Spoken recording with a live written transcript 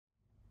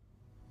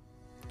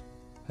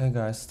Hey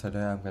guys,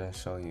 today I'm going to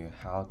show you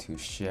how to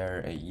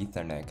share a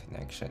Ethernet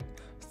connection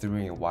through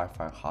a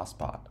Wi-Fi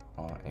hotspot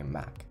on a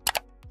Mac.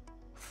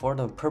 For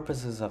the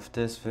purposes of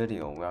this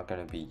video, we are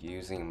going to be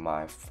using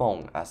my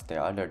phone as the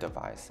other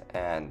device,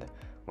 and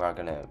we are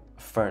going to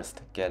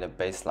first get a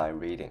baseline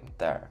reading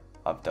there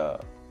of the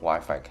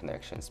Wi-Fi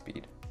connection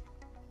speed.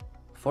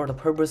 For the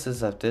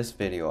purposes of this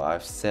video,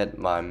 I've set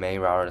my main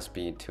router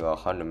speed to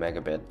 100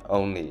 megabit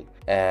only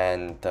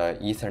and the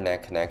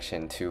Ethernet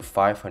connection to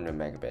 500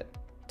 megabit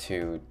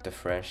to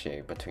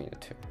differentiate between the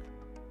two.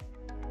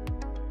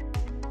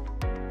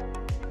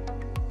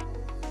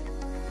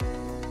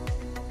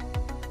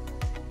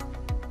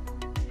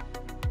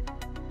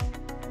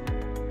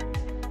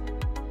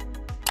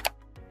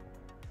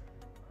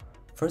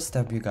 First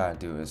step you gotta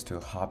do is to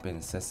hop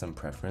in System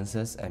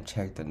Preferences and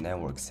check the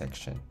Network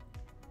section.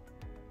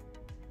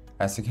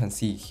 As you can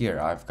see here,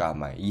 I've got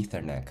my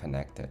Ethernet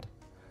connected,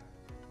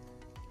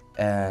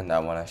 and I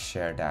want to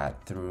share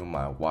that through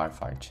my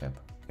Wi-Fi chip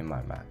in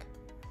my Mac.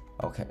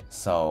 Okay,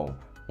 so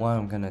what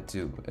I'm gonna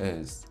do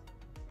is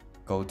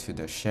go to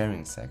the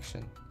sharing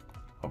section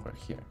over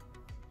here,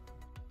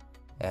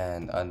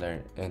 and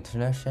under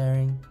Internet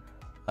sharing,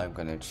 I'm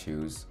gonna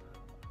choose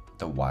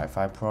the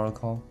Wi-Fi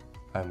protocol.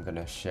 I'm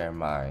gonna share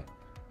my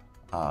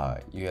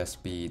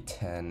USB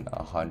 10,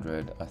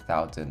 100,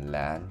 1000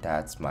 LAN,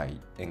 that's my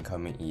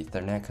incoming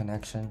Ethernet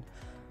connection,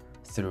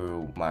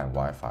 through my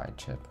Wi-Fi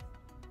chip.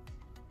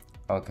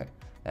 Okay,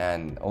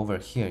 and over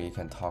here you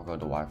can toggle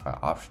the Wi-Fi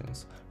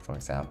options. For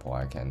example,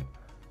 I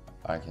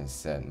can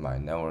set my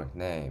network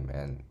name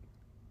and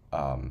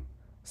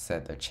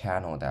set the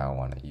channel that I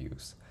want to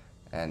use,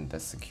 and the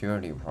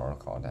security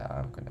protocol that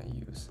I'm gonna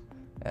use,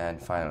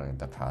 and finally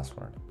the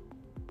password.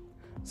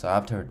 So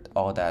after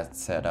all that's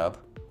set up,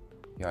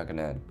 you are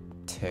gonna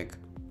tick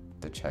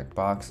the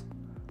checkbox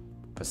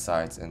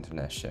besides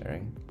internet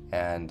sharing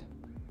and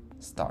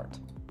start.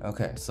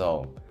 Okay,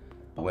 so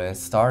when it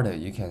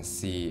started, you can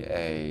see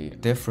a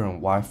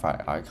different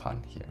Wi-Fi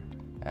icon here,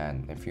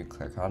 and if you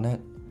click on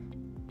it,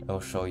 it'll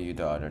show you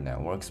the other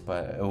networks,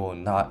 but it will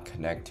not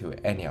connect to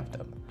any of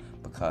them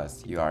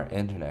because you are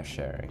internet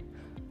sharing.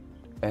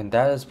 And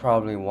that is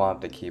probably one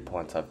of the key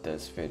points of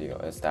this video,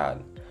 is that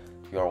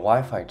your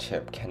Wi-Fi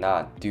chip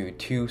cannot do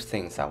two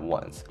things at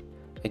once.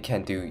 It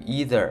can do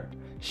either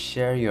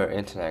share your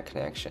internet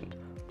connection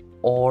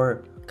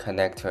or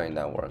connect to a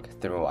network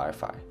through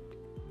Wi-Fi.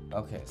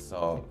 Okay,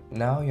 so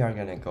now you're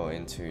gonna go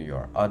into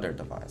your other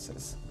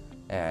devices,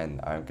 and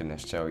I'm gonna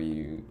show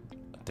you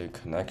the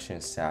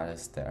connection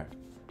status there.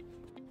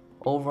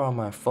 Over on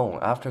my phone,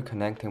 after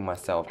connecting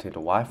myself to the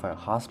Wi-Fi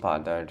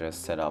hotspot that I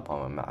just set up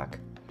on my Mac,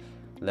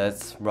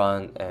 let's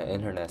run an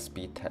internet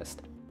speed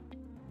test.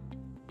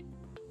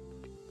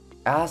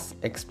 As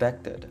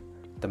expected,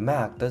 the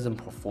Mac doesn't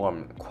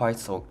perform quite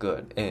so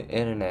good in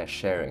internet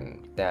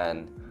sharing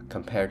than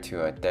compared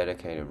to a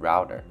dedicated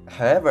router.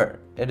 However,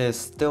 it is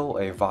still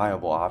a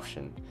viable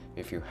option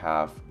if you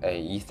have an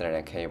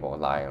Ethernet cable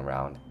lying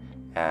around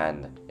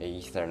and an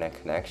Ethernet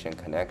connection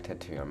connected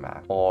to your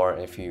Mac, or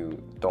if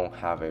you don't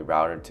have a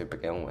router to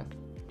begin with.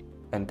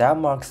 And that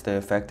marks the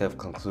effective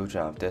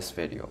conclusion of this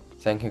video.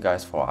 Thank you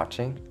guys for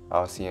watching.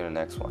 I'll see you in the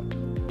next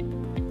one.